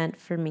is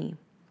meant for me.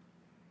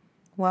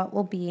 What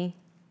will be,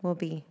 will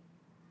be.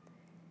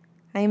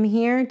 I am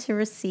here to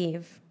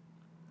receive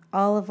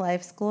all of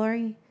life's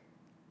glory.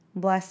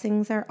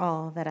 Blessings are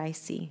all that I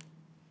see.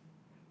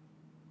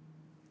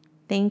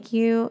 Thank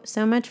you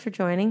so much for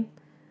joining.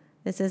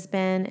 This has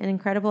been an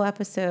incredible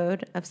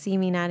episode of See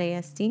Me Not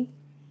ASD.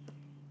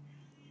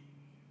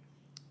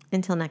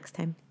 Until next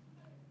time.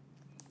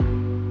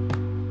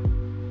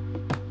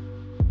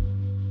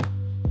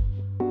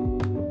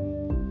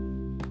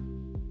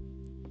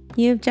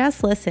 You've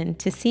just listened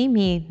to See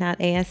Me Not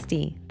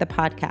ASD, the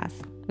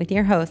podcast, with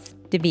your host,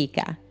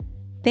 Devika.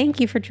 Thank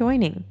you for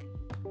joining.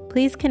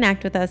 Please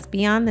connect with us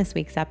beyond this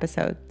week's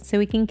episode so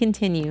we can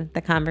continue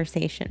the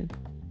conversation.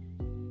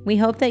 We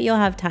hope that you'll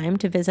have time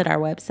to visit our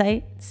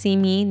website,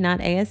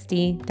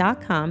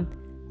 seemenotasd.com,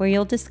 where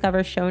you'll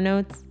discover show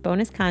notes,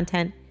 bonus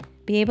content,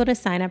 be able to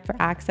sign up for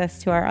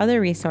access to our other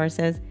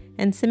resources,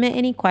 and submit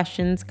any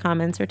questions,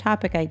 comments, or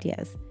topic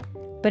ideas.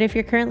 But if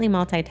you're currently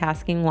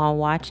multitasking while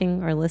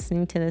watching or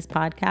listening to this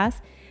podcast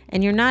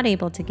and you're not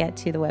able to get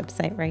to the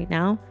website right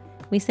now,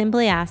 we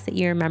simply ask that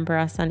you remember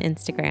us on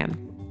Instagram,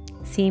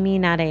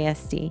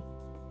 seemenotasd.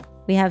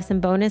 We have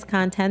some bonus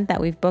content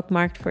that we've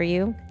bookmarked for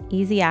you,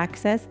 easy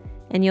access,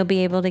 and you'll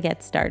be able to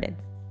get started.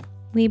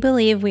 We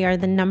believe we are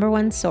the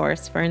 #1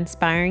 source for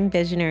inspiring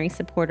visionary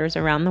supporters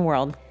around the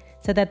world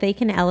so that they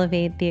can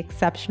elevate the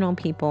exceptional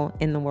people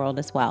in the world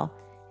as well,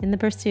 in the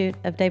pursuit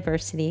of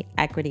diversity,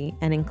 equity,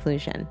 and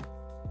inclusion.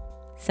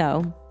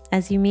 So,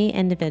 as you meet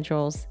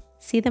individuals,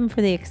 see them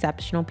for the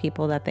exceptional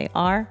people that they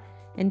are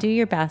and do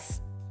your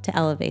best to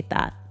elevate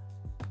that.